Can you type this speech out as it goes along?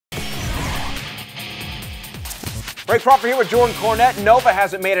Ray Crawford here with Jordan Cornette. Nova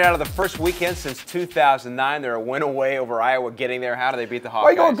hasn't made it out of the first weekend since 2009. They're a win away over Iowa getting there. How do they beat the Hawkeyes? Why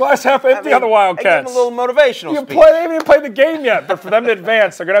are you going glass half empty on the Wildcats? I gave them a little motivational speech. They haven't even played the game yet, but for them to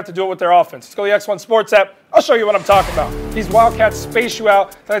advance, they're going to have to do it with their offense. Let's go to the X1 Sports app. I'll show you what I'm talking about. These Wildcats space you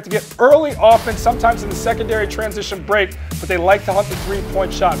out. They like to get early offense, sometimes in the secondary transition break, but they like to hunt the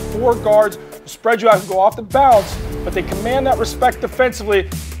three-point shot. 4 guards will spread you out and go off the bounce, but they command that respect defensively,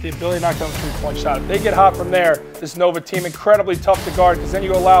 the ability to knock down the three-point shot. If they get hot from there, this Nova team incredibly tough to guard, because then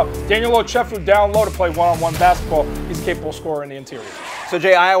you allow Daniel Ochefu down low to play one-on-one basketball. He's a capable scorer in the interior. So,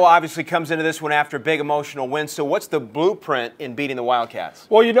 Jay, Iowa obviously comes into this one after a big emotional win. So what's the blueprint in beating the Wildcats?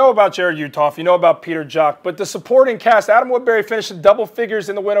 Well, you know about Jared Uthoff, you know about Peter Jock, but the supporting cast, Adam Woodbury finished in double figures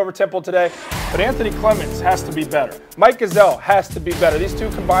in the win over Temple today, but Anthony Clemens has to be better. Mike Gazelle has to be better. These two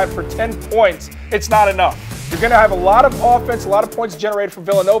combined for 10 points. It's not enough. You're going to have a lot of offense, a lot of points generated from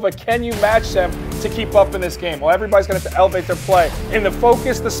Villanova. Can you match them to keep up in this game? Well, everybody's going to have to elevate their play. And the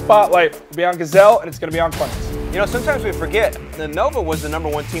focus, the spotlight will be on Gazelle, and it's going to be on Clemens. You know, sometimes we forget, the Nova was the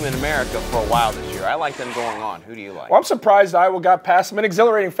 #1 team in America for a while this year. I like them going on. Who do you like? Well, I'm surprised Iowa got past them in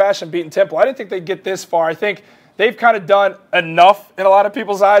exhilarating fashion beating Temple. I didn't think they'd get this far. I think they've kind of done enough in a lot of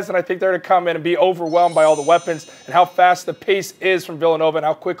people's eyes, and I think they're going to come in and be overwhelmed by all the weapons and how fast the pace is from Villanova and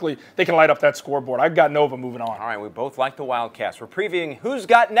how quickly they can light up that scoreboard. I've got Nova moving on. All right, we both like the Wildcats. We're previewing who's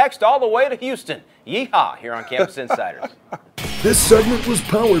got next all the way to Houston. Yeehaw, here on Campus Insiders. This segment was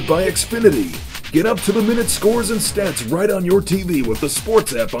powered by Xfinity. Get up-to-the-minute scores and stats right on your TV with the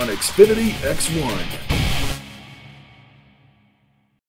Sports app on Xfinity X1.